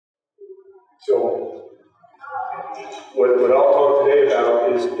So what I'll talk today about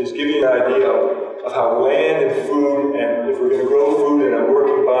is giving you an idea of how land and food, and if we're going to grow food in a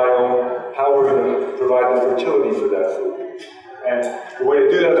working biome, how we're going to provide the fertility for that food. And the way to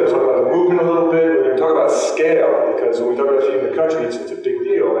do that, we're going to talk about the movement a little bit, we're going to talk about scale, because when we talk about feeding the country, it's a big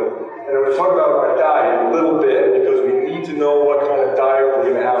deal. And I'm going to talk about our diet a little bit, because we need to know what kind of diet we're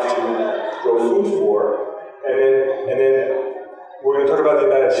going to have to grow food for. And then we're going to talk about the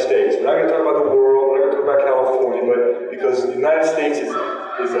United States. We're not going to talk about the world, we're not going to talk about California, but because the United States is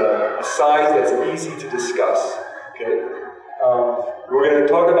a size that's easy to discuss. Okay? We're going to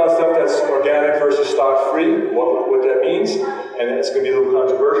talk about stuff that's organic versus stock-free, what that means, and it's going to be a little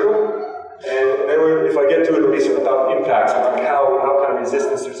controversial. And then if I get to it, it'll be about impacts, like how kind of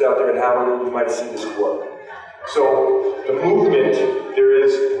resistance there's out there and how we might see this work. So the movement there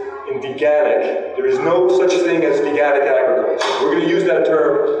is in veganic, there is no such thing as veganic agriculture. We're going to use that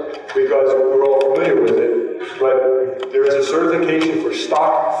term because we're all familiar with it, but there is a certification for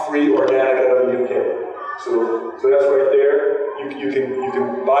stock-free organic out of the UK. So that's right there. You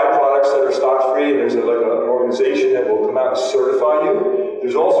can buy products that are stock-free, and there's an organization that will come out and certify you.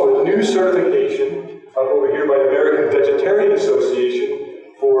 There's also a new certification up over here by the American Vegetarian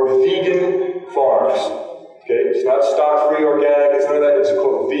Association for vegan farms. Okay, it's not stock-free organic, it's none of that, it's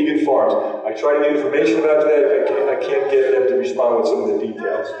called vegan farms. I try to get information about that, I can't get them to respond with some of the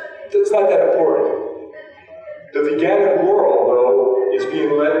details. It's not that important. The veganic world, though, is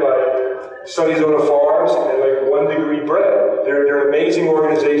being led by Sunnyzona Farms and like 1 Degree Bread. They're amazing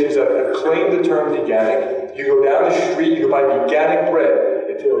organizations that have claimed the term veganic. You go down the street, you can buy veganic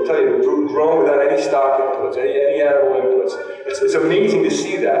bread. It'll tell you food grown without any stock inputs, any animal inputs. It's amazing to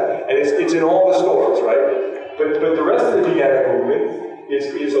see that, and it's in all the stores, right? But the rest of the veganic movement is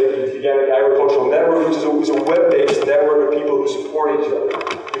like the Veganic Agricultural Network, which is a web-based network of people who support each other.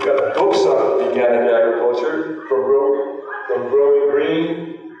 You've got books on veganic agriculture from Growing Green,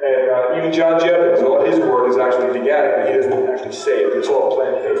 and even John Jeppins, all his work is actually veganic, and he doesn't actually say it, it's all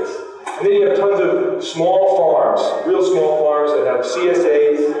plant-based. And then you have tons of small farms, real small farms that have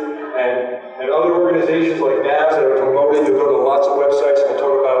CSAs and other organizations like NAVs that are promoting. You'll go to lots of websites and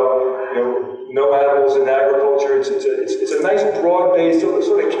talk about, no animals in agriculture. It's a nice broad-based,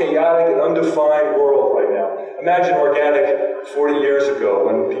 sort of chaotic and undefined world right now. Imagine organic 40 years ago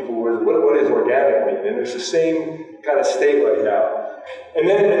when people were, what does organic mean? And it's the same kind of state right now. And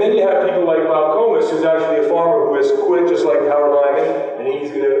then you have people like Bob Comas, who's actually a farmer who has quit, just like Howard Lyman, and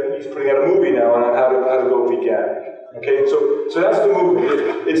he's putting out a movie now on how to go veganic. Okay, so that's the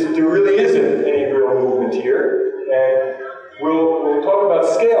movement. There really isn't any real movement here, and we'll talk about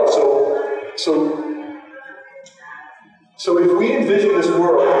scale. So if we envision this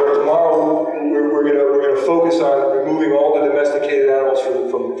world where tomorrow we're going to focus on removing all the domesticated animals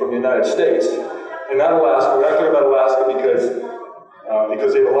from the United States, and not Alaska. We're not talking about Alaska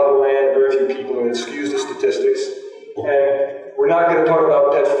because they have a lot of land, very few people, and it skews the statistics. And we're not going to talk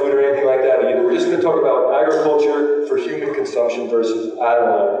about pet food or anything like that either. We're just going to talk about agriculture for human consumption versus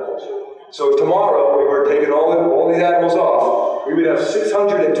animal agriculture. So if tomorrow we were taking all these animals off, we would have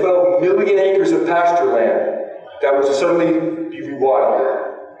 612 million acres of pasture land that would suddenly be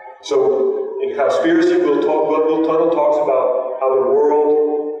rewilded. So in Conspiracy, Will Tuttle talks about how the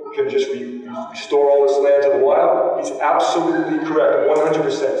world can just restore all this land to the wild. He's absolutely correct,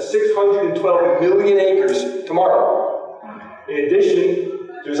 100%. 612 million acres tomorrow. In addition,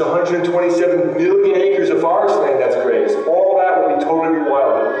 there's 127 million acres of forest land that's grazed. All that will be totally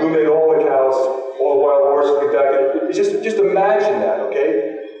rewilded. Illuminate all the cows, all the wild horses will be back. Just imagine that,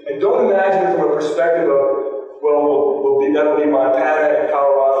 okay? And don't imagine it from a perspective of, that'll be Montana and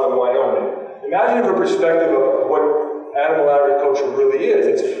Colorado and Wyoming. Imagine it from a perspective of what animal agriculture really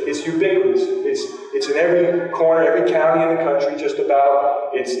is. It's ubiquitous. It's in every corner, every county in the country, just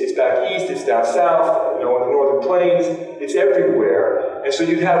about. It's back east, it's down south, on the northern plains. It's everywhere. And so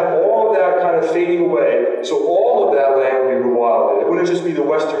you'd have all of that kind of fading away. So all of that land would be rewilded. It wouldn't just be the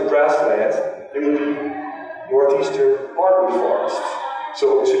western grasslands. It would be northeastern hardwood forests.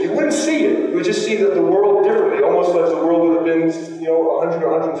 So you wouldn't see it. You would just see the world differently, almost like the world would have been, 100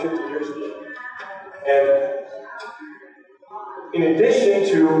 or 150 years ago. And in addition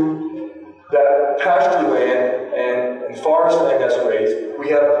to that pasture land and forest land that's raised, we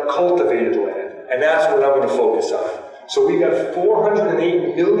have cultivated land, and that's what I'm going to focus on. So we've got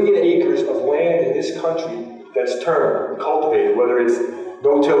 408 million acres of land in this country that's turned and cultivated, whether it's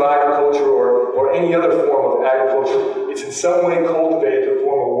no-till agriculture or any other form of agriculture. It's in some way cultivated to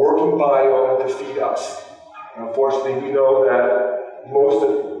form a working biome to feed us. And unfortunately, we know that most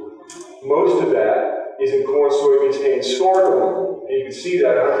of that is in corn, soybeans, hay, and sorghum, And you can see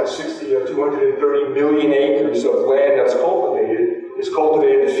that 160 or 230 million acres of land that's cultivated is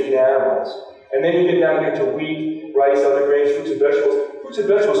cultivated to feed animals. And then you get down here to wheat, rice, other grains, fruits and vegetables. Fruits and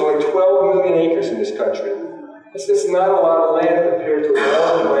vegetables, only 12 million acres in this country. That's not a lot of land compared to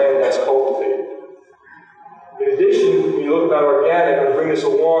all the land that's cultivated. In addition, when you look about organic, I'm going to bring this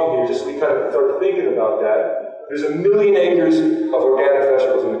along here just so we kind of start thinking about that. There's 1 million acres of organic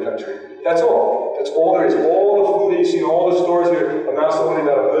vegetables in the country. That's all. That's all there is. All the food that you see in all the stores here amounts to only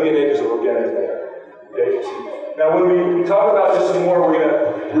about 1 million acres of organic land. Okay? Now, when we talk about this some more, we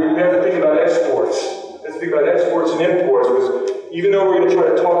have to think about exports. Let's think about exports and imports. Because even though we're going to try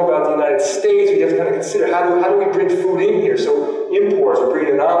to talk about the United States, we have to kind of consider how do we bring food in here? So imports, we're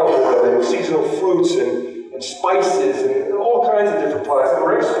bringing in olive oil and seasonal fruits and spices and all kinds of different products. And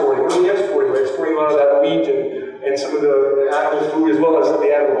we're exporting. What are we exporting? We're exporting a lot of that wheat and some of the animal food as well as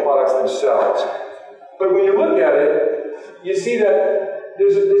the animal products themselves. But when you look at it, you see that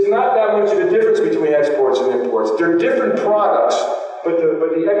there's not that much of a difference between exports and imports. They're different products, but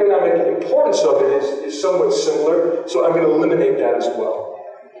the economic importance of it is somewhat similar, so I'm going to eliminate that as well.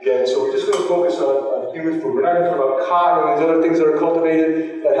 Again, so we're just going to focus on human food. We're not going to talk about cotton and these other things that are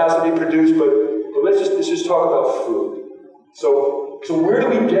cultivated that has to be produced, but let's just talk about food. So where do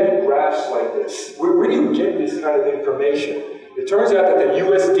we get graphs like this? Where do you get this kind of information? It turns out that the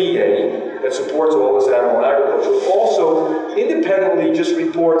USDA, that supports all this animal agriculture, also independently just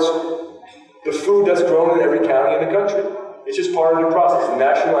reports the food that's grown in every county in the country. It's just part of the process. The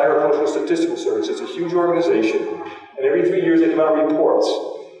National Agricultural Statistical Service, it's a huge organization, and every 3 years they come out with reports.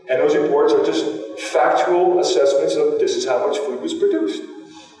 And those reports are just factual assessments of this is how much food was produced.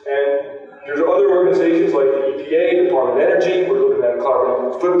 And there's other organizations like the EPA, Department of Energy, we're looking at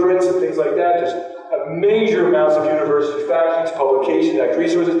carbon footprints and things like that. There's major amounts of university facts, publications, ag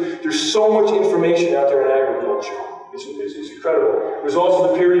resources. There's so much information out there in agriculture. It's incredible. There's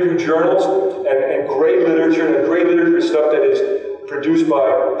also the peer-reviewed journals and great literature, and great literature is stuff that is produced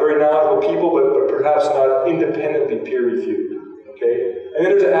by very knowledgeable people, but perhaps not independently peer-reviewed. Okay? And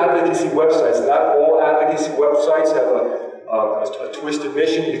then there's advocacy websites. Not all advocacy websites have a twisted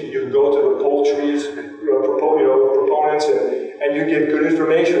mission. You can go to the poultry's proponents and you get good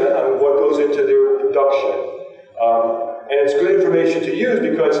information on what goes into their production. And it's good information to use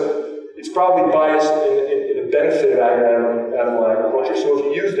because it's probably biased in the benefit of animal agriculture. So if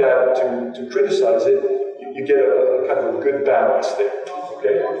you use that to criticize it, you get a kind of a good balance there.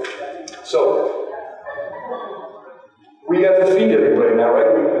 Okay? So we have to feed everybody now,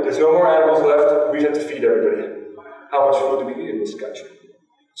 right? There's no more animals left. We have to feed everybody. How much food do we eat in this country?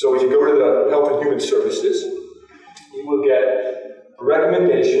 So if you go to the Health and Human Services, you will get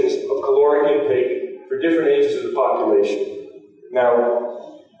recommendations of caloric intake for different ages of the population.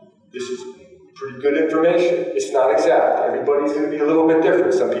 Now, this is pretty good information. It's not exact. Everybody's going to be a little bit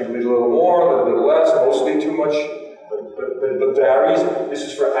different. Some people need a little more, a little bit less, mostly too much, but varies. This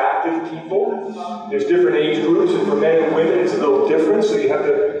is for active people. There's different age groups, and for men and women, it's a little different. So you have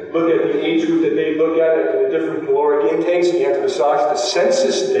to look at the age group that they look at for the different caloric intakes, and you have to massage the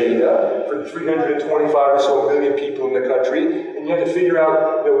census data for the 325 or so million people in the country, and you have to figure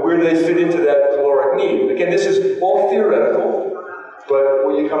out where do they fit into that caloric need. Again, this is all theoretical, but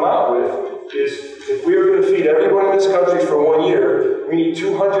what you come out with is if we were going to feed everyone in this country for 1 year, we need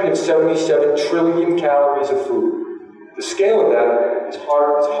 277 trillion calories of food. The scale of that is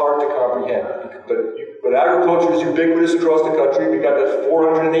hard to comprehend. But agriculture is ubiquitous across the country. We've got that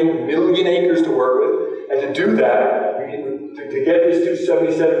 408 million acres to work with. And to do that, to get this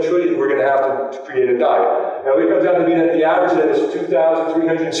 277 trillion, we're going to have to create a diet. Now, it comes down to being that the average then is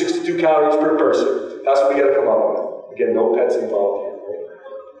 2,362 calories per person. That's what we got to come up with. Again, no pets involved here. Right?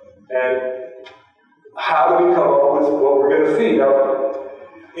 And how do we come up with what we're going to feed? Now,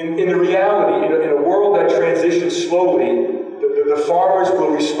 in the reality, in a world that transitions slowly, the farmers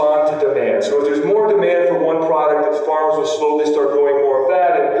will respond to demand. So if there's more demand for one product, the farmers will slowly start growing more of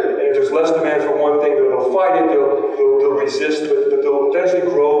that, and if there's less demand for one thing, they'll fight it, they'll resist, but they'll eventually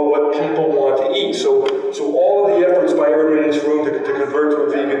grow what people want to eat. So all of the efforts by everybody in this room to convert to a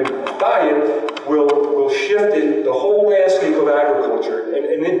vegan diet will shift the whole landscape of agriculture,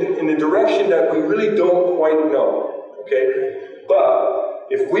 and in the direction that we really don't quite know. Okay? But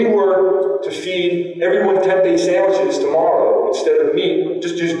if we were to feed everyone tempeh sandwiches tomorrow instead of meat,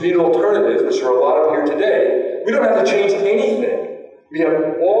 just use meat alternatives, which are a lot of here today, we don't have to change anything. We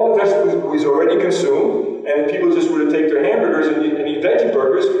have all the vegetables we already consume, and if people just were to take their hamburgers and eat veggie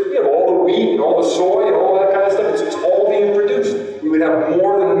burgers, we have all the wheat and all the soy and all that kind of stuff. It's all being produced. We would have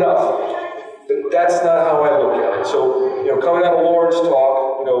more than enough. But that's not how I look at it. So, coming out of Lauren's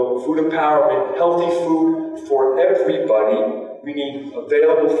talk, food empowerment, healthy food for everybody, we need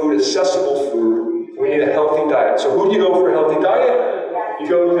available food, accessible food. We need a healthy diet. So who do you go for a healthy diet? You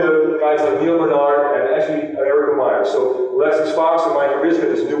go to guys like Neil Bernard and actually Erica Meyer. So Alexis Fox and Mike Rich got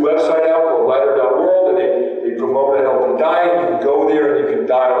this new website out called lighter.world, and they promote a healthy diet. You can go there and you can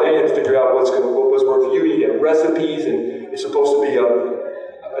dial in and figure out what was work for you. You get recipes, and it's supposed to be a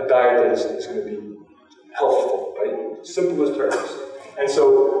diet that is going to be healthful, right? Simplest terms. And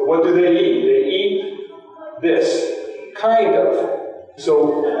so what do they eat? They eat this, kind of.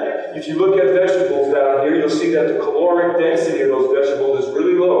 So if you look at vegetables down here, you'll see that the caloric density of those vegetables is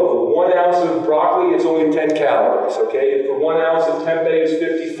really low. For 1 ounce of broccoli, it's only 10 calories, okay? And for 1 ounce of tempeh, it's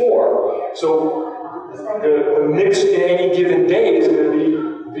 54. So the mix in any given day is going to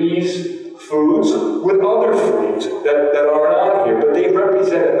be these foods with other foods that aren't on here. But they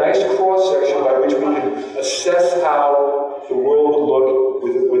represent a nice cross-section by which we can assess how the world would look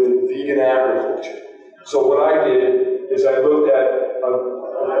with vegan agriculture. So what I did is I looked at a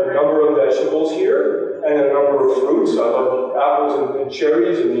number of vegetables here and a number of fruits. I love apples and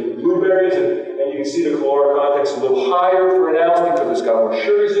cherries and blueberries, and you can see the caloric content's a little higher for an ounce because it's got more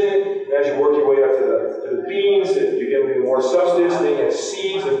sugars in it. And as you work your way up to the beans, you get more substance. Then you have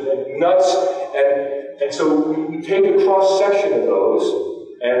seeds and nuts, and so we take a cross section of those.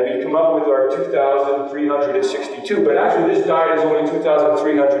 And we come up with our 2,362. But actually, this diet is only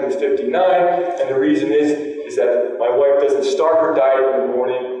 2,359. And the reason is that my wife doesn't start her diet in the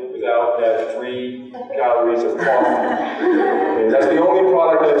morning without that 3 calories of coffee. And that's the only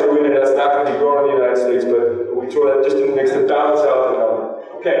product I threw in it that's not going to be grown in the United States, but we throw that just in the mix to balance out the number.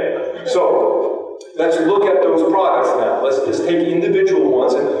 Okay, so let's look at those products now. Let's just take individual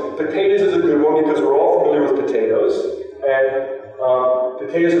ones. And potatoes is a good one because we're all familiar with potatoes. And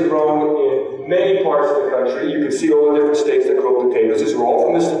potatoes are grown in many parts of the country. You can see all the different states that grow potatoes. These are all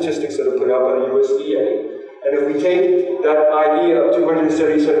from the statistics that are put out by the USDA. And if we take that idea of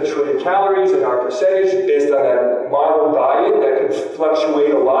 277 trillion calories and our percentage based on that model diet that can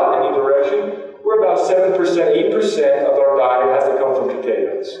fluctuate a lot in any direction, we're about 7%, 8% of our diet has to come from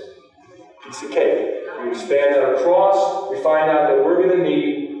potatoes. Piece of cake. We expand that across, we find out that we're going to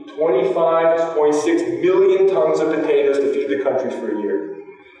need 25.6 million tons of potatoes to feed the country for a year.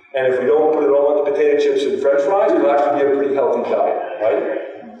 And if we don't put it all into potato chips and french fries, it'll actually be a pretty healthy diet, right?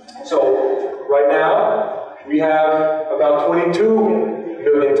 So, right now, we have about 22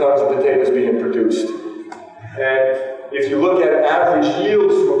 million tons of potatoes being produced. And if you look at average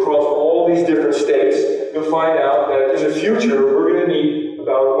yields from across all these different states, you'll find out that in the future, we're going to need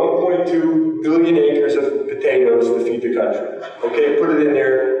about 1.2 billion acres of potatoes to feed the country. Okay, put it in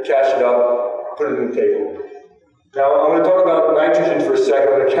there, cash it up, put it in the table. Now, I'm going to talk about nitrogen for a second.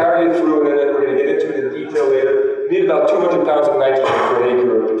 I'm going to carry it through, and then we're going to get into it in detail later. We need about 200 pounds of nitrogen for an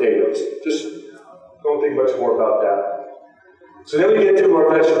acre of potatoes. Just don't think much more about that. So then we get to our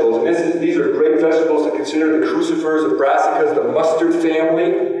vegetables, and these are great vegetables to consider: the crucifers, the brassicas, the mustard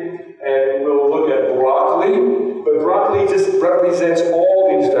family, and we'll look at broccoli. But broccoli just represents all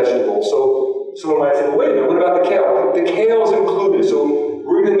these vegetables. So someone might say, well, wait a minute, what about the kale? The kale's included. So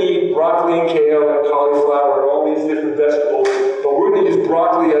we're going to need broccoli and kale and cauliflower and all these different vegetables. But we're going to use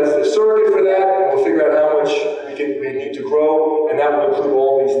broccoli as the surrogate for that, and we'll figure out how much we need to grow, and that will include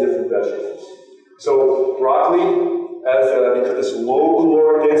all these different vegetables. So broccoli, because it's low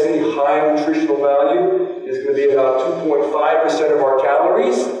caloric density, high nutritional value, is going to be about 2.5% of our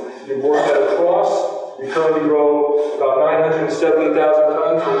calories. You work that across. We currently grow about 970,000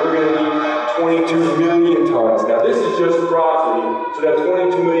 tons, so we're going to need 22 million tons. Now this is just broccoli, so that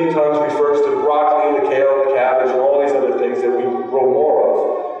 22 million tons refers to the broccoli, the kale, the cabbage, and all these other things that we grow more of.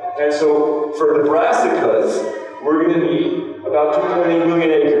 And so for the brassicas, we're going to need about 2.8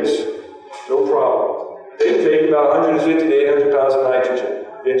 million acres. No problem. They take about 150 to 800 pounds of nitrogen.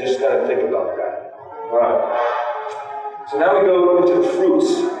 You just kind of think about that. All right. So now we go into the fruits.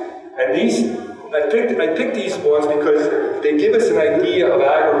 And these, I picked these ones because they give us an idea of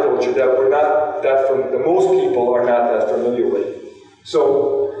agriculture that most people are not that familiar with.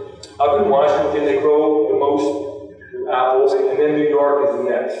 So up in Washington, they grow the most apples, and then New York is the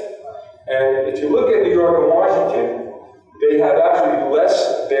next. And if you look at New York and Washington, they have actually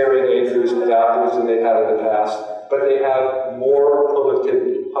less bearing acres of apples than they've had in the past, but they have more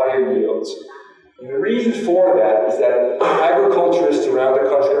productivity, higher yields. And the reason for that is that agriculturists around the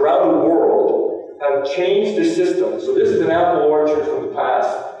country, around the world, have changed the system. So this is an apple orchard from the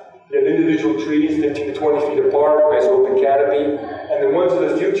past. You have individual trees 15 to 20 feet apart, nice open canopy, and the ones of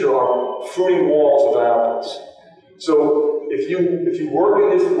the future are fruiting walls of apples. So if you work in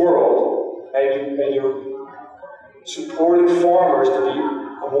this world and you're supporting farmers to be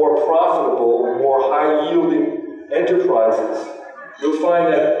more profitable and more high-yielding enterprises, you'll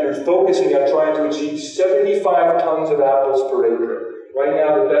find that you're focusing on trying to achieve 75 tons of apples per acre. Right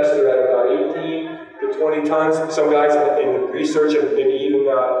now, the best are at about 18 to 20 tons. Some guys in research have maybe even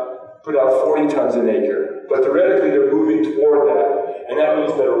put out 40 tons an acre. But theoretically, they're moving toward that. And that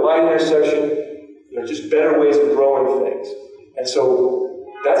means better light interception, just better ways of growing things. And so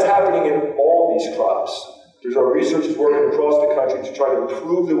that's happening in all these crops. There's our researchers working across the country to try to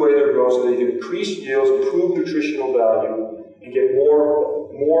improve the way they're grown so they can increase yields, improve nutritional value, and get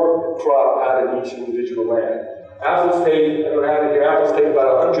more crop out of each individual land. Apples take, I don't have it here, apples take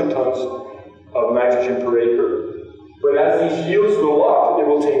about 100 tons of nitrogen per acre. But as these yields go up, it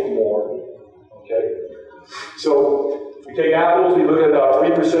will take more. Okay? So we take apples, we look at about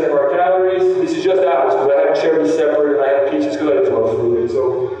 3% of our calories. This is just apples, because I have cherries separate and I have peaches because I just love fruit.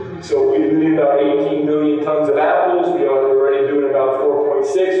 So we need about 18 million tons of apples. We are already doing about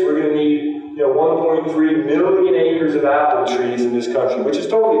 4.6. We're going to need 1.3 million acres of apple trees in this country, which is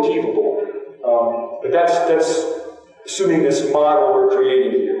totally achievable. But that's assuming this model we're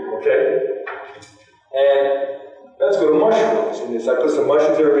creating here, okay? And let's go to mushrooms. In this, I put some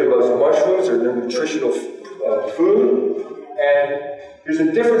mushrooms. Everybody loves mushrooms. They're nutritional food. And there's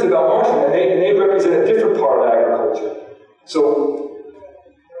a difference about mushrooms, and they represent a different part of agriculture. So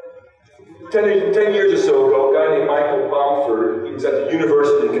 10 years or so ago, a guy named Michael Bamford, he was at the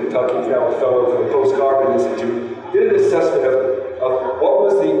University of Kentucky, he's now a fellow from the Post-Carbon Institute, did an assessment of what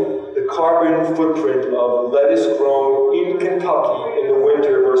was the carbon footprint of lettuce grown in Kentucky in the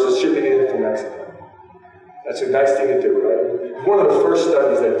winter versus shipping it in from Mexico. That's a nice thing to do, right? It's one of the first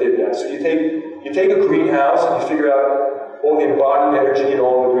studies that did that. So you take a greenhouse and you figure out all the embodied energy in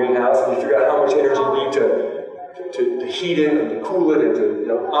all the greenhouse, and you figure out how much energy you need to heat it and to cool it and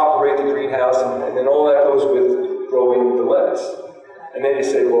to operate the greenhouse, and then all that goes with growing the lettuce. And then you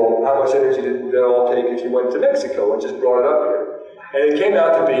say, well, how much energy did that all take if you went to Mexico and just brought it up here? And it came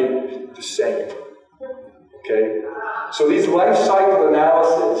out to be the same. Okay? So these life cycle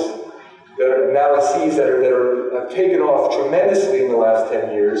analyses that have taken off tremendously in the last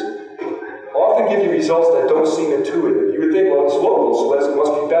 10 years often give you results that don't seem intuitive. You would think, well, it's local, so it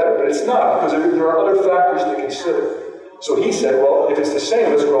must be better. But it's not, because there are other factors to consider. So he said, well, if it's the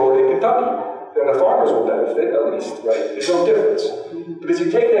same, let's grow it in Kentucky. Then the farmers will benefit, at least, right? There's no difference. But if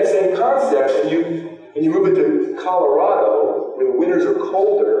you take that same concept and you move it to Colorado, where the winters are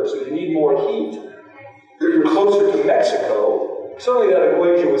colder, so you need more heat, you're closer to Mexico, suddenly that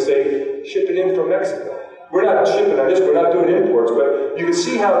equation would say, ship it in from Mexico. We're not shipping on this, we're not doing imports, but you can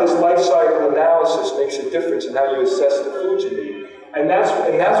see how this life cycle analysis makes a difference in how you assess the foods you need. And that's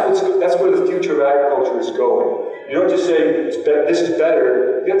where the future of agriculture is going. You don't just say, this is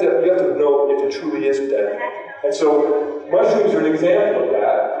better, you have to know if it truly is better. And so mushrooms are an example of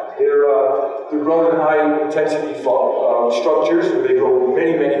that. They're grown in high-intensity structures, where they grow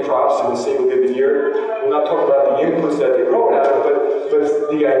many, many crops in a single given year. We're not talking about the inputs that they grow out of,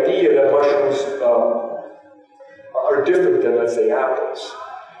 but the idea that mushrooms are different than, let's say, apples.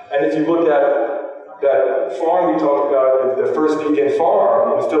 And if you look at that farm we talked about, the first vegan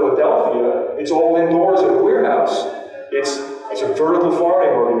farm in Philadelphia, it's all indoors in a warehouse. It's a vertical farming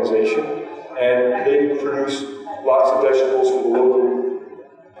organization, and they produce lots of vegetables for the local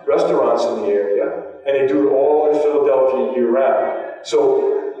restaurants in the area, and they do it all in Philadelphia year-round.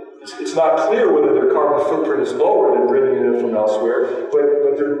 So it's not clear whether their carbon footprint is lower than bringing it in from elsewhere, but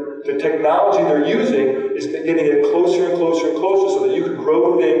the technology they're using is getting it closer and closer and closer so that you can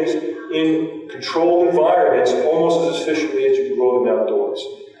grow things in controlled environments almost as efficiently as you can grow them outdoors.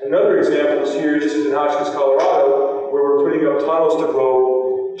 Another example is here, this is in Hotchkiss, Colorado, where we're putting up tunnels to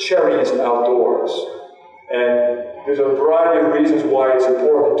grow cherries outdoors. And there's a variety of reasons why it's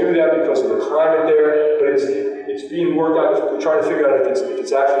important to do that because of the climate there, but it's being worked out. We're trying to figure out if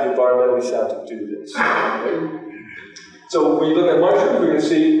it's actually environmentally sound to do this. Okay? So when you look at mushrooms, we're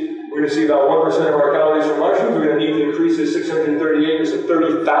going to see about 1% of our calories from mushrooms. We're going to need to increase this 630 acres to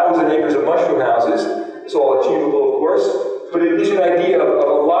 30,000 acres of mushroom houses. It's all achievable, of course, but it gives you an idea of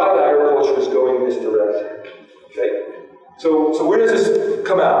a lot of agriculture is going in this direction. Okay? So where does this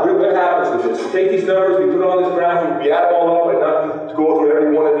come out? What happens with this? We take these numbers, we put it on this graph, we add them all up, and not to go through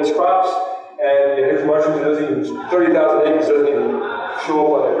every one of these crops. And here's mushrooms, 30,000 acres doesn't even show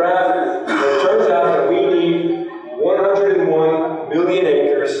up on the graph. And it turns out that we need 101 million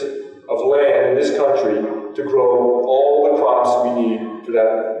acres of land in this country to grow all the crops we need for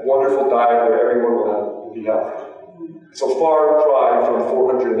that wonderful diet where everyone will be healthy. It's a far cry from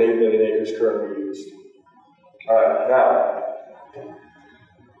 408 million acres currently used. All right, now,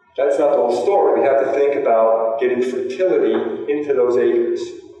 that's not the whole story. We have to think about getting fertility into those acres,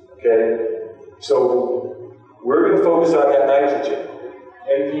 okay? So we're going to focus on that nitrogen.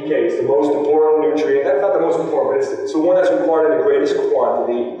 NPK is the most important nutrient. That's not the most important, but it's the one that's required in the greatest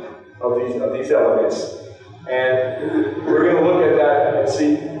quantity of these elements. And we're going to look at that and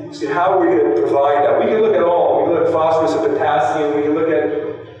see how we're going to provide that. We can look at all. We can look at phosphorus and potassium. We can look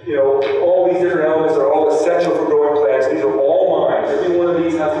at, you know, all these different elements that are all essential for growing plants. These are all mined. Every one of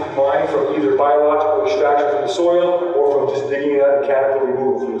these has to be mined from either biological extraction from the soil or from just digging it out and mechanical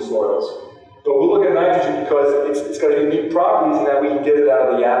removal from the soils. But we'll look at nitrogen because it's got unique properties in that we can get it out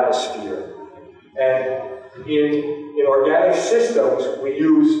of the atmosphere. And in organic systems, we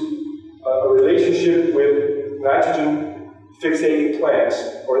use a relationship with nitrogen fixating plants,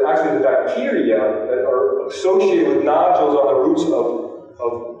 or actually the bacteria that are associated with nodules on the roots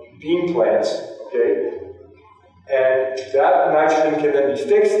of bean plants, okay? And that nitrogen can then be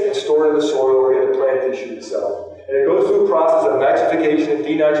fixed and stored in the soil or in the plant tissue itself. And it goes through a process of nitrification and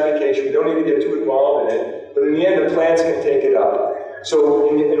denitrification. We don't need to get too involved in it, but in the end, the plants can take it up. So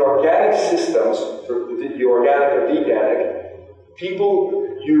in organic systems, for the organic or veganic,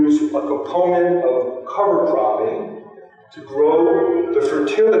 people use a component of cover cropping to grow the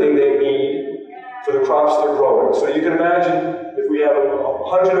fertility they need for the crops they're growing. So you can imagine if we have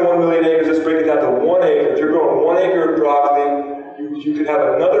 101 million acres, let's break it down to 1 acre. If you're growing 1 acre of broccoli, you could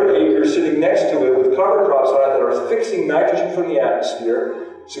have another acre sitting next to it with cover crops on it that are fixing nitrogen from the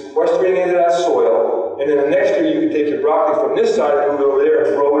atmosphere, sequestering it into that soil, and then the next year you can take your broccoli from this side and move it over there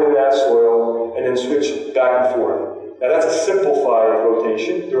and grow it in that soil, and then switch back and forth. Now that's a simplified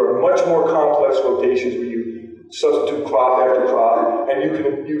rotation. There are much more complex rotations where you substitute crop after crop, and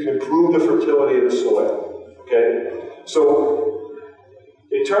you can improve the fertility of the soil. Okay? So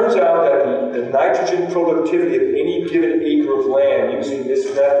it turns out that the nitrogen productivity of any given acre of land using this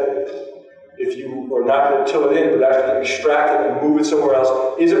method, if you are not going to till it in, but actually extract it and move it somewhere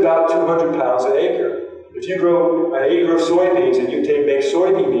else, is about 200 pounds an acre. If you grow an acre of soybeans and you make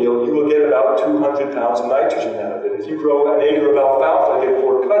soybean meal, you will get about 200 pounds of nitrogen out of it. If you grow an acre of alfalfa and get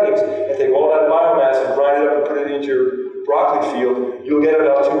 4 cuttings and take all that biomass and grind it up and put it into your broccoli field, you'll get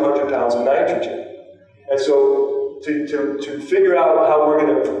about 200 pounds of nitrogen. And so to figure out how we're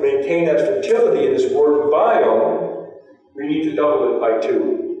going to maintain that fertility in this working biome, we need to double it by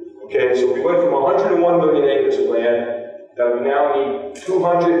 2. Okay, so we went from 101 million acres of land that we now need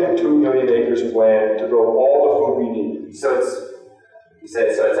 202 million acres of land to grow all the food we need. So it's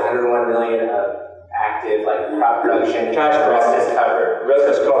 101 million of active crop production. Cash crop. The rest is covered. The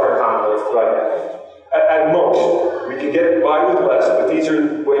rest is covered. Compost. Right. At most, we can get by with less, but these are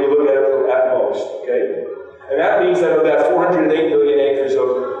the way you look at it at most. Okay. And that means that of that 408 million acres of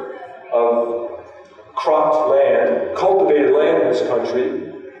cropped land, cultivated land in this country,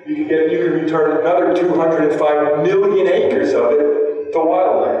 you can return another 205 million acres of it to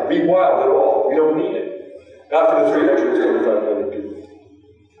wildland. Be wild at all. We don't need it. Not for the 325 million people.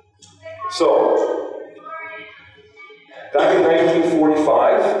 So, back in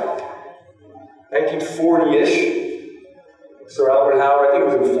 1945, 1940-ish, Sir Albert Howard, I think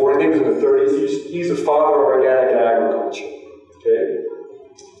it was in the 40s, I think it was in the 30s, he's the father of organic agriculture. Okay?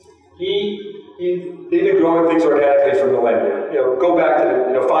 They've been growing things organically for millennia. Go back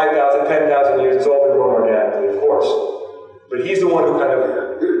to 5,000, 10,000 years, it's all been grown organically, of course. But he's the one who kind of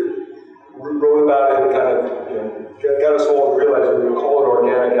wrote about it and kind of got us all to realize we're going to call it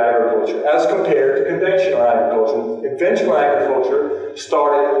organic agriculture, as compared to conventional agriculture. Conventional agriculture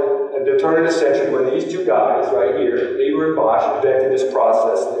started at the turn of the century when these two guys right here, Haber and Bosch, invented this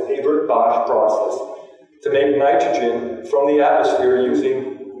process, the Haber-Bosch process, to make nitrogen from the atmosphere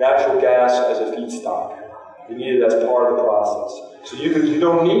using natural gas as a feedstock. You need it as part of the process. So you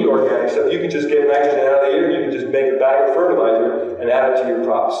don't need organic stuff. You can just get nitrogen out of the air, you can just make a bag of fertilizer and add it to your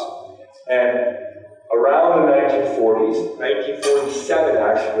crops. And around the 1940s, 1947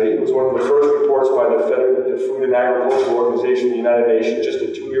 actually, it was one of the first reports by the Food and Agriculture Organization of the United Nations, just a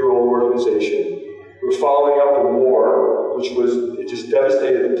 2-year-old organization. We were following up a war, it just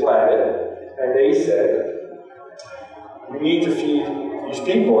devastated the planet, and they said, we need to feed these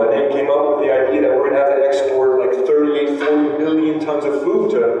people, and they came up with the idea that we're going to have to export 38, 40 million tons of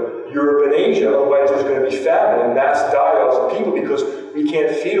food to Europe and Asia, otherwise there's going to be famine and mass die-offs of people because we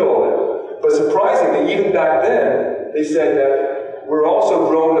can't feed all of them. But surprisingly, even back then, they said that we're also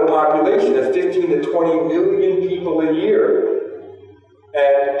growing the population of 15 to 20 million people a year.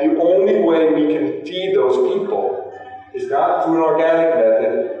 And the only way we can feed those people is not through an organic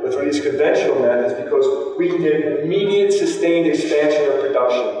method, but through these conventional methods, because we can get immediate, sustained expansion of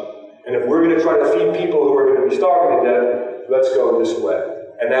production. And if we're going to try to feed people who are going to be starving to death, let's go this way.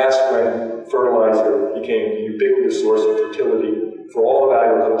 And that's when fertilizer became the ubiquitous source of fertility for all of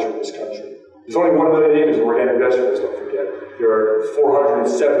agriculture in this country. There's only 1 million acres of organic vegetables, don't forget. There are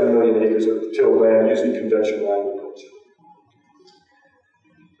 407 million acres of tilled land using conventional agriculture.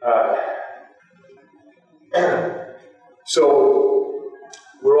 So,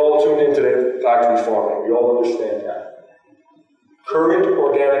 we're all tuned into the factory farming. We all understand that. Current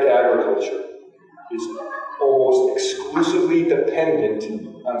organic agriculture is almost exclusively dependent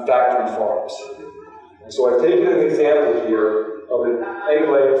on factory farms. And so I've taken an example here of an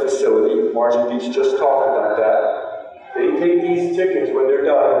egg-laying facility. Margin Beach just talked about that. They take these chickens when they're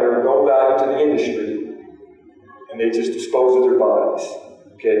done and they're of no value to the industry, and they just dispose of their bodies.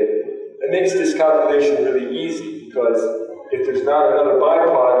 Okay? That makes this calculation really easy because if there's not another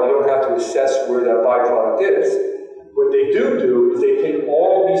byproduct, you don't have to assess where that byproduct is. What they do is they take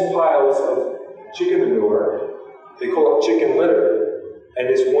all of these piles of chicken manure, they call it chicken litter, and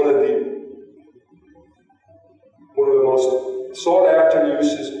it's one of the most sought after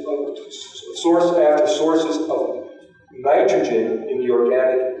uses of sources of nitrogen in the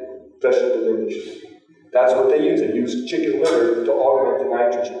organic vegetable industry. That's what they use. They use chicken litter to augment the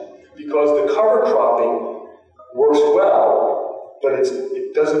nitrogen. Because the cover cropping works well, but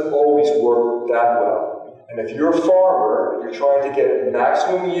it doesn't always work that well. And if you're a farmer and you're trying to get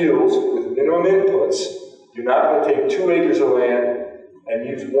maximum yields with minimum inputs, you're not going to take 2 acres of land and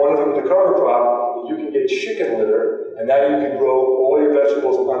use one of them to cover crop. You can get chicken litter, and now you can grow all your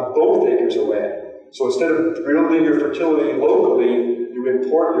vegetables on both acres of land. So instead of building your fertility locally, you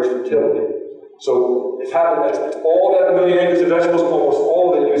import your fertility. So it's happened that all that 1 million acres of vegetables, almost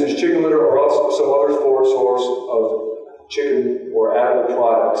all of it uses chicken litter or else some other source of chicken or animal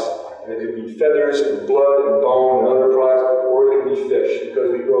products. And it could be feathers and blood and bone and other products, or it can be fish,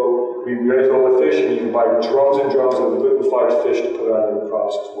 because we raise all the fish, and you can buy drums and drums of liquefied fish to put on your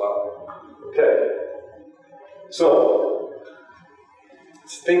crops as well. Okay. So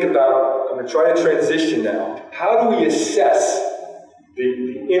let's think about, I'm going to try to transition now. How do we assess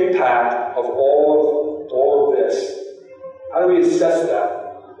the impact of all of this? How do we assess that?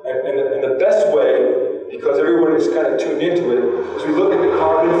 And the best way, because everyone is kind of tuned into it, is we look at the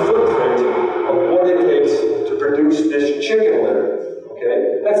carbon footprint of what it takes to produce this chicken litter.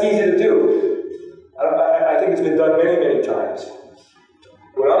 Okay? That's easy to do. I think it's been done many, many times.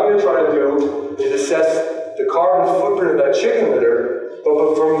 What I'm going to try to do is assess the carbon footprint of that chicken litter,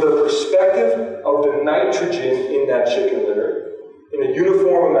 but from the perspective of the nitrogen in that chicken litter, in a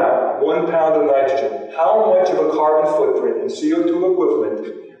uniform amount, 1 pound of nitrogen. How much of a carbon footprint in CO2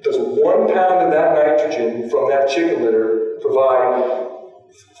 equivalent does 1 pound of that nitrogen from that chicken litter provide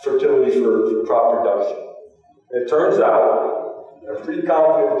fertility for crop production? And it turns out, and I'm pretty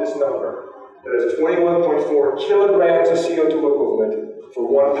confident with this number, that it's 21.4 kilograms of CO2 equivalent for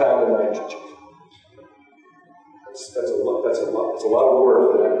 1 pound of nitrogen. That's a lot. That's a lot of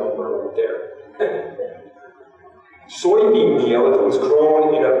work for that number right there. Soybean meal, if it was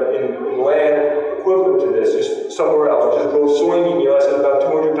grown in land equivalent to this, just somewhere else, just grow soybean meal, that's about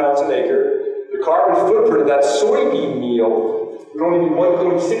 200 pounds an acre. The carbon footprint of that soybean meal would only be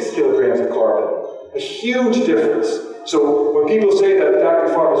 1.6 kilograms of carbon. A huge difference. So when people say that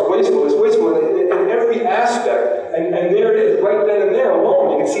factory farm is wasteful, it's wasteful in every aspect. And there it is, right then and there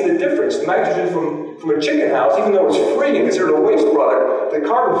alone, you can see the difference. The nitrogen from a chicken house, even though it's free and considered a waste product, the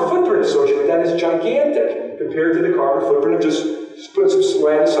carbon footprint associated with that is gigantic compared to the carbon footprint of just putting some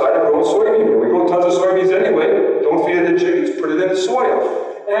land aside and growing soybean meal. We grow tons of soybeans anyway, don't feed it to chickens, put it in the soil.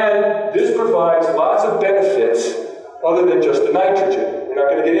 And this provides lots of benefits other than just the nitrogen. We're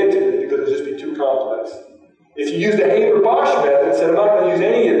not going to get into it because it'll just be too complex. If you use the Haber-Bosch method and said, I'm not going to use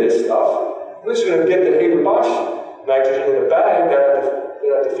any of this stuff, I'm just going to get the Haber-Bosch nitrogen in a bag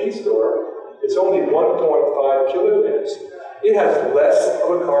there at the feed store, it's only 1.5 kilograms. It has less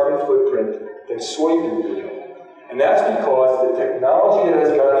of a carbon footprint than soybean meal. And that's because the technology that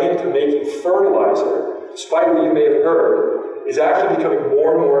has gone into making fertilizer, despite what you may have heard, is actually becoming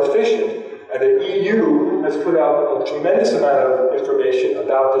more and more efficient. And the EU has put out a tremendous amount of information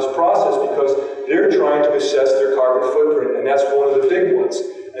about this process because they're trying to assess their carbon footprint, and that's one of the big ones.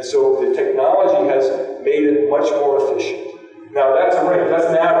 And so the technology has made it much more efficient. Now that's a range, that's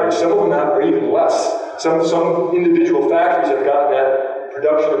an average. Some of them are even less. Some individual factories have gotten that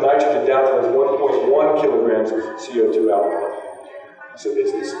production of nitrogen down to 1.1 kilograms of CO2 output. So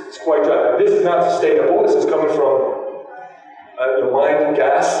it's quite dry. Now, this is not sustainable. This is coming from mined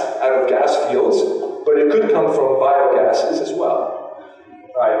gas out of gas fields, but it could come from biogases as well.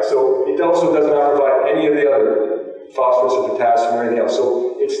 Right, so it also does not provide any of the other phosphorus or potassium or anything else.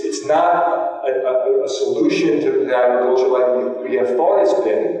 So it's not a solution to agriculture like we have thought it's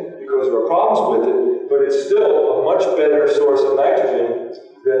been, because there are problems with it, but it's still a much better source of nitrogen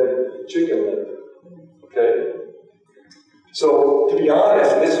than chicken litter. Okay? So, to be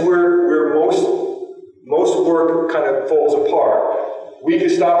honest, and this is where most work kind of falls apart. We can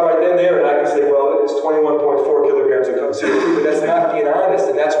stop right then there and I can say, well, it's 21.4 kilograms of CO2, but that's not being honest,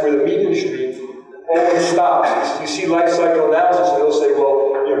 and that's where the meat industry always stops. You see life cycle analysis and they'll say,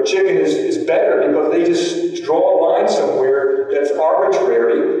 well, you know, chicken is better because they just draw a line somewhere that's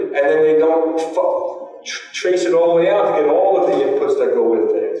arbitrary and then they don't trace it all the way out to get all of the inputs that go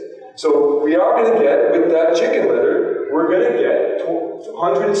with things. So we are going to get, with that chicken litter, we're going to get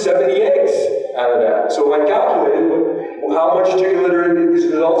 170 eggs out of that. So I calculated how much chicken litter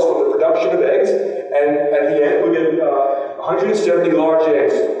results from the production of eggs, and at the end we get 170 large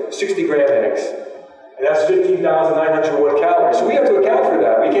eggs, 60-gram eggs. And that's 15,901 calories. So we have to account for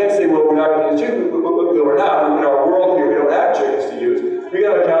that. We can't say, well, we're not going to use chicken. We're not. In our world here, we don't have chickens to use. We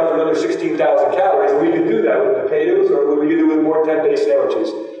got to account for another 16,000 calories, and we can do that with potatoes, or we can do it with more tempeh sandwiches.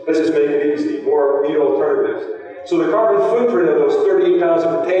 Let's just make it easy, more meat alternatives. So the carbon footprint of those 38 pounds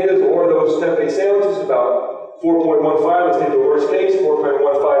of potatoes or those tempeh sandwiches is about 4.15. Let's take the worst case,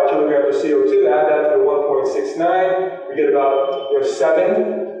 4.15 kilograms of CO2. Add that to the 1.69. We get about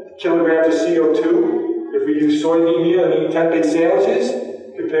 7 kilograms of CO2 if we use soybean meal and eat tempeh sandwiches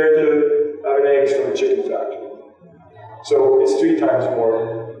compared to having eggs from a chicken factory. So it's 3 times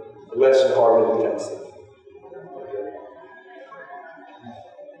less carbon intensive.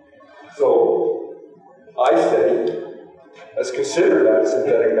 So I say, let's consider that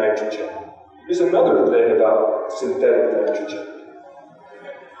synthetic nitrogen. Here's another thing about synthetic nitrogen.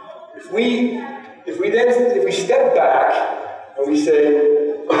 If we step back and we say,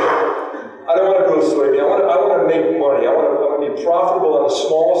 I don't want to grow soybean, I want to make money, I want to be profitable on the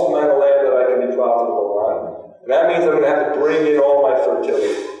smallest amount of land that I can be profitable on. And that means I'm going to have to bring in all my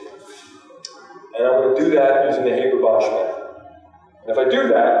fertility. And I'm going to do that using the Haber-Bosch method. And if I do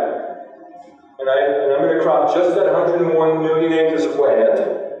that, and I'm going to crop just that 101 million acres of land,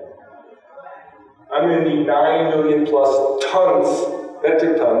 I'm going to need 9 million plus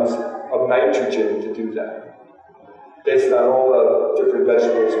metric tons of nitrogen to do that, based on all the different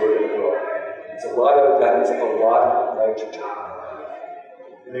vegetables we're going to grow. It's a lot of that, is a lot of nitrogen.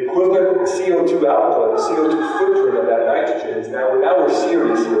 And the equivalent CO2 output, the CO2 footprint of that nitrogen is now we're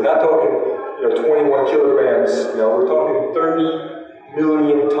serious here. We're not talking 21 kilograms, we're talking 30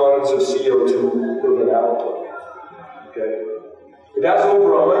 million tons of CO2 equivalent output. Okay? But that's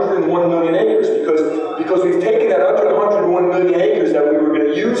over 101 million acres because we've taken that 101 million acres that we were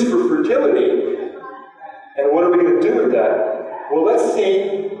going to use for fertility, and what are we going to do with that? Well, let's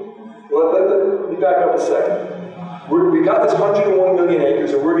see. Let me back up a second. We got this 101 million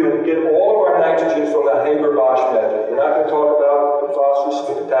acres, and we're going to get all of our nitrogen from the Haber-Bosch method. We're not going to talk about the phosphorus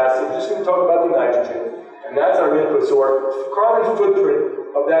and the potassium. We're just going to talk about the nitrogen. And that's our input. So our carbon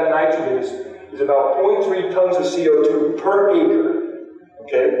footprint of that nitrogen is about 0.3 tons of CO2 per acre.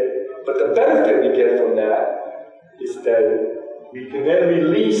 Okay? But the benefit we get from that is that we can then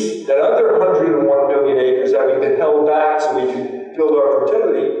release that other 101 million acres that we've been held back so we can build our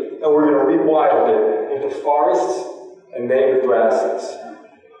fertility, and we're going to rewild it into forests and native grasses.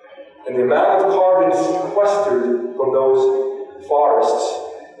 And the amount of carbon sequestered from those forests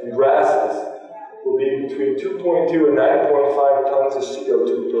and grasses will be between 2.2 and 9.5 tons of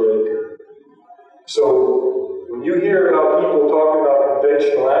CO2 per acre. So when you hear about people talking about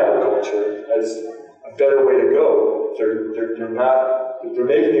conventional agriculture as a better way to go, they're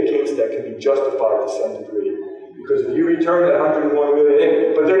making a case that can be justified to some degree. Because if you return that 101 million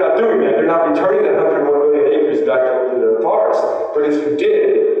acres, but they're not doing that. They're not returning that 101 million acres back to the forest. But if you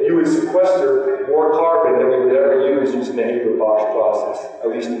did, you would sequester more carbon than we would ever use using the Haber-Bosch process, at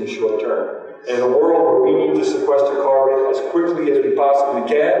least in the short term. And in a world where we need to sequester carbon as quickly as we possibly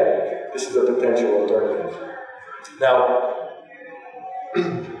can, this is a potential alternative. Now,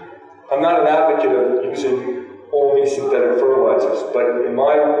 I'm not an advocate of using only synthetic fertilizers, but in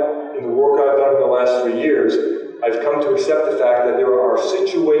the work I've done in the last 3 years, I've come to accept the fact that there are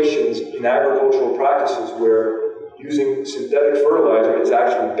situations in agricultural practices where using synthetic fertilizer is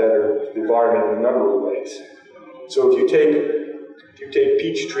actually better for the environment in a number of ways. So if you take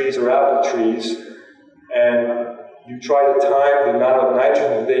peach trees or apple trees and you try to time the amount of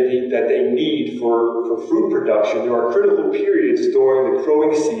nitrogen that they need for fruit production, there are critical periods during the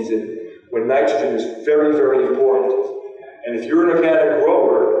growing season when nitrogen is very, very important. And if you're an organic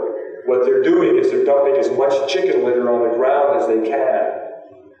grower, what they're doing is they're dumping as much chicken litter on the ground as they can,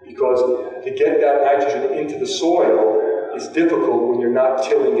 because to get that nitrogen into the soil is difficult when you're not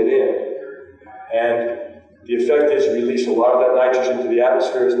tilling it in. And the effect is you release a lot of that nitrogen to the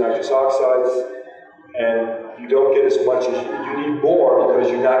atmosphere as nitrous oxides, and you don't get as much as you need more because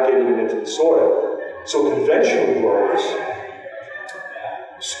you're not getting it into the soil. So conventional growers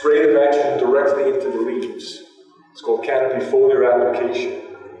spray the nitrogen directly into the leaves. It's called canopy foliar application.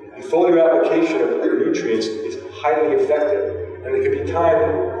 And foliar application of nutrients is highly effective, and it can be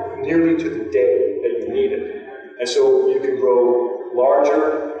timed nearly to the day that you need it. And so you can grow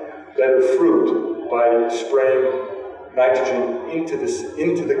larger, better fruit by spraying nitrogen into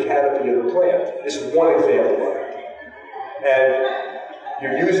the canopy of the plant. This is one example of it. And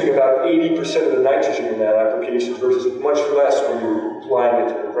you're using about 80% of the nitrogen in that application versus much less when you're applying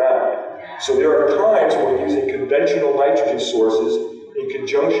it to the ground. So there are times when using conventional nitrogen sources in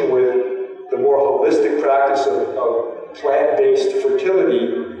conjunction with the more holistic practice of plant-based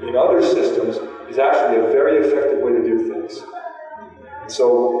fertility in other systems is actually a very effective way to do things.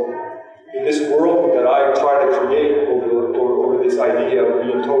 So in this world that I try to create over this idea of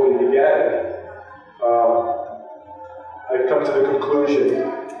being totally organic, I've come to the conclusion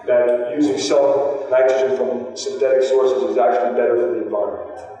that using some nitrogen from synthetic sources is actually better for the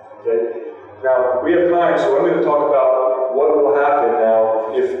environment. Okay? Now, we have time, so I'm going to talk about what will happen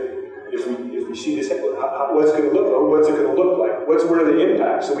now if we see this. What's it going to look like? What are the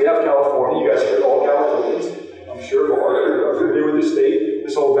impacts? So we have California. You guys are all Californians, I'm sure, are familiar with the state.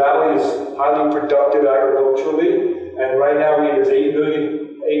 This whole valley is highly productive agriculturally, and right now there's 8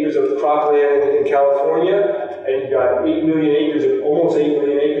 million acres of cropland in California. And you've got 8 million acres almost 8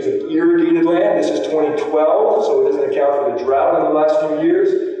 million acres of irrigated land. This is 2012, so it doesn't account for the drought in the last few years.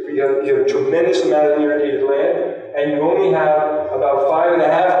 But you have a tremendous amount of irrigated land, and you only have about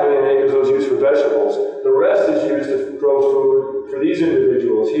 5.5 million acres that was used for vegetables. The rest is used to grow food for these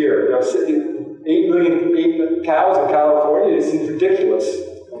individuals here. You know, 8 million cows in California, it seems ridiculous,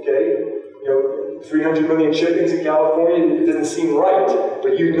 okay? 300 million chickens in California, it doesn't seem right.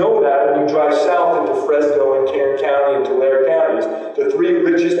 But you know that when you drive south into Fresno and Kern County and Tulare counties, the 3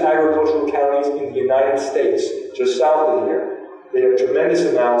 richest agricultural counties in the United States, just south of here. They have tremendous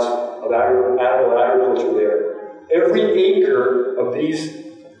amounts of animal agriculture there. Every acre of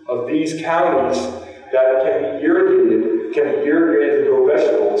these counties that can be irrigated to grow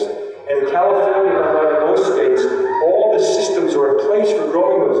vegetables. And in California, like in most states, all the systems are in place for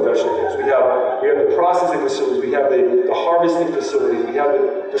growing those vegetables. We have the processing facilities, we have the harvesting facilities, we have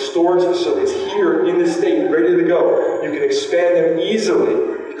the storage facilities here in the state, ready to go. You can expand them easily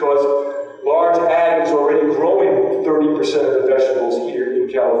because large ag is already growing 30% of the vegetables here in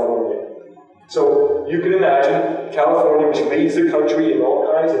California. So you can imagine California, which leads the country in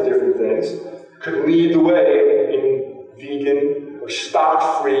all kinds of different things, could lead the way in vegan or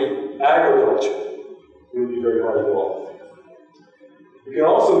stock-free agriculture. It would be very hard to do. You can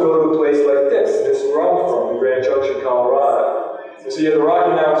also go to a place like this. This is where I'm from, in Grand Junction, Colorado. And so you have the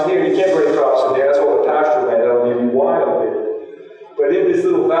Rocky Mountains here. You can't bring crops in there. That's all the pasture land. That'll be wild here. But in this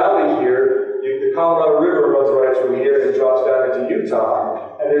little valley here, the Colorado River runs right through here and drops down into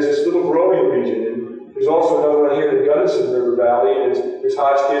Utah. And there's this little growing region. And there's also another one here in the Gunnison River Valley. And there's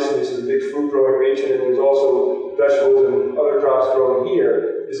Hotchkiss, and this is a big fruit growing region. And there's also vegetables and other crops growing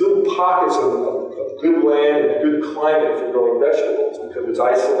here. There's little pockets of good land and good climate for growing vegetables because it's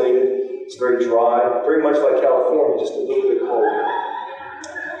isolated, it's very dry, very much like California, just a little bit colder.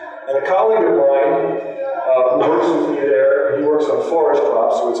 And a colleague of mine who works with me there, he works on forage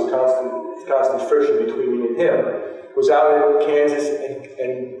crops, so it's a constant friction between me and him, was out in Kansas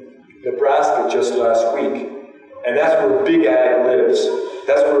and Nebraska just last week. And that's where big ag lives.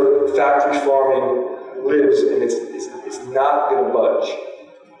 That's where factory farming lives, and it's not going to budge.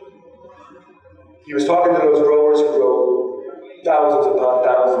 He was talking to those growers who grow thousands upon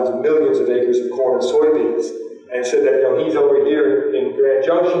thousands and millions of acres of corn and soybeans, and said that he's over here in Grand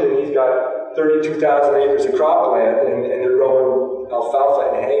Junction and he's got 32,000 acres of cropland and they're growing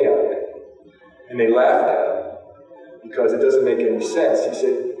alfalfa and hay on it. And they laughed at him because it doesn't make any sense. He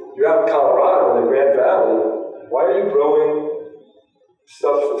said, "You're out in Colorado in the Grand Valley. Why are you growing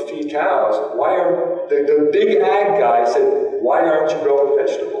stuff to feed cows? Why are the big ag guy said, why aren't you growing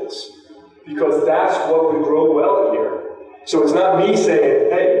vegetables? Because that's what would grow well here." So it's not me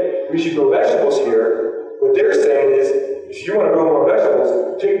saying, hey, we should grow vegetables here. What they're saying is, if you want to grow more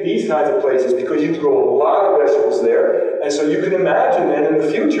vegetables, pick these kinds of places because you can grow a lot of vegetables there. And so you can imagine that in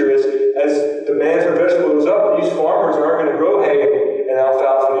the future, as demand for vegetables goes up, these farmers aren't going to grow hay and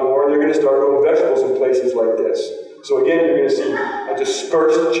alfalfa anymore. They're going to start growing vegetables in places like this. So again, you're going to see a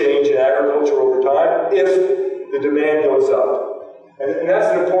dispersed change in agriculture over time if the demand goes up. And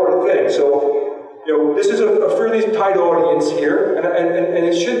that's an important thing. So, this is a fairly tight audience here, and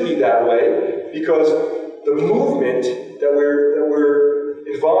it should be that way, because the movement that we're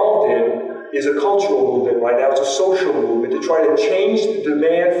involved in is a cultural movement right now, it's a social movement to try to change the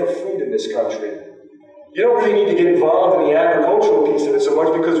demand for food in this country. You don't really need to get involved in the agricultural piece of it so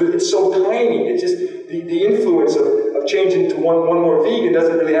much because it's so tiny. It's just the influence of changing to one more vegan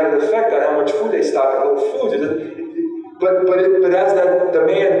doesn't really have an effect on how much food they stock at Whole Foods. But as that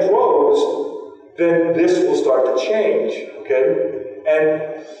demand grows, then this will start to change, okay?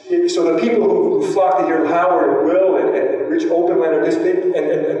 And so the people who flock to hear Howard and Will and Rich Oppenlander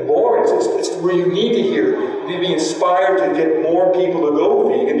and Lawrence, it's where you need to hear. You need to be inspired to get more people to go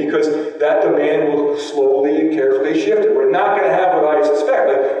vegan because that demand will slowly and carefully shift. We're not going to have what I suspect.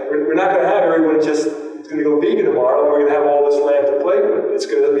 We're not going to have everyone just going to go vegan tomorrow and we're going to have all this land to play with. It's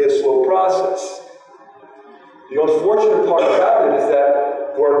going to be a slow process. The unfortunate part about it is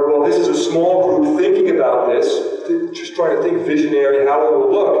that, well, this is a small group thinking about this, just trying to think visionary, how it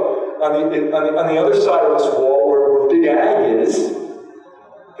will look. On the other side of this wall, where Big Ag is,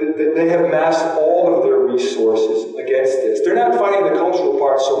 they have massed all of their resources against this. They're not fighting the cultural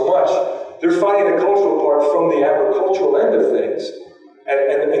part so much. They're fighting the cultural part from the agricultural end of things.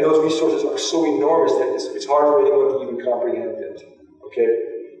 And those resources are so enormous that it's hard for anyone to even comprehend it. Okay?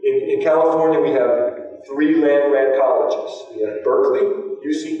 In California, we have 3 land-grant colleges. We have Berkeley,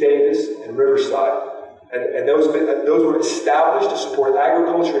 UC Davis, and Riverside. And those were established to support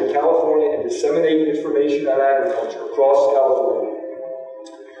agriculture in California and disseminate information on agriculture across California.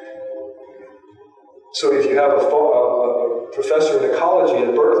 So if you have a professor in ecology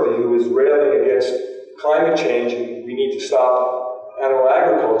at Berkeley who is railing against climate change and we need to stop animal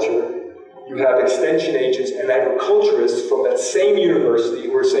agriculture, you have extension agents and agriculturists from that same university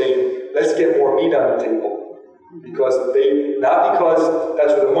who are saying, let's get more meat on the table. Because not because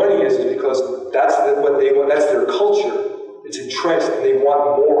that's where the money is because that's what they want, that's their culture. It's entrenched and they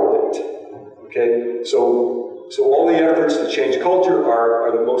want more of it. Okay? So all the efforts to change culture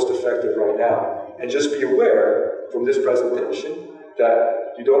are the most effective right now. And just be aware from this presentation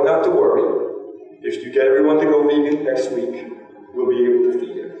that you don't have to worry. If you get everyone to go vegan next week, we'll be able to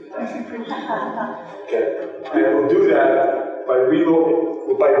feed you. Okay? And we'll do that by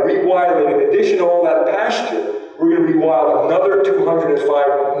rewiring, in addition to all that pasture, we're going to rewild another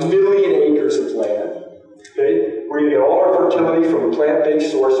 205 million acres of land. Okay? We're going to get all our fertility from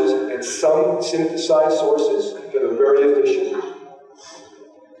plant-based sources and some synthesized sources that are very efficient.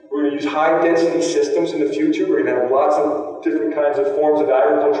 We're going to use high-density systems in the future. We're going to have lots of different kinds of forms of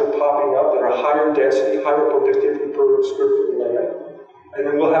agriculture popping up that are higher density, higher productivity per square foot of land. And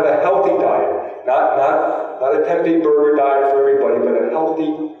then we'll have a healthy diet, not a tempeh burger diet for everybody, but a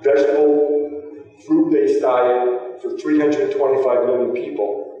healthy vegetable, fruit-based diet for 325 million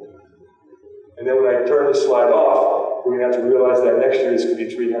people. And then when I turn this slide off, we're going to have to realize that next year it's going to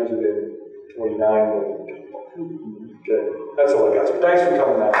be 329 million people. Okay, that's all I got. So thanks for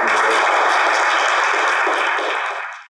coming out.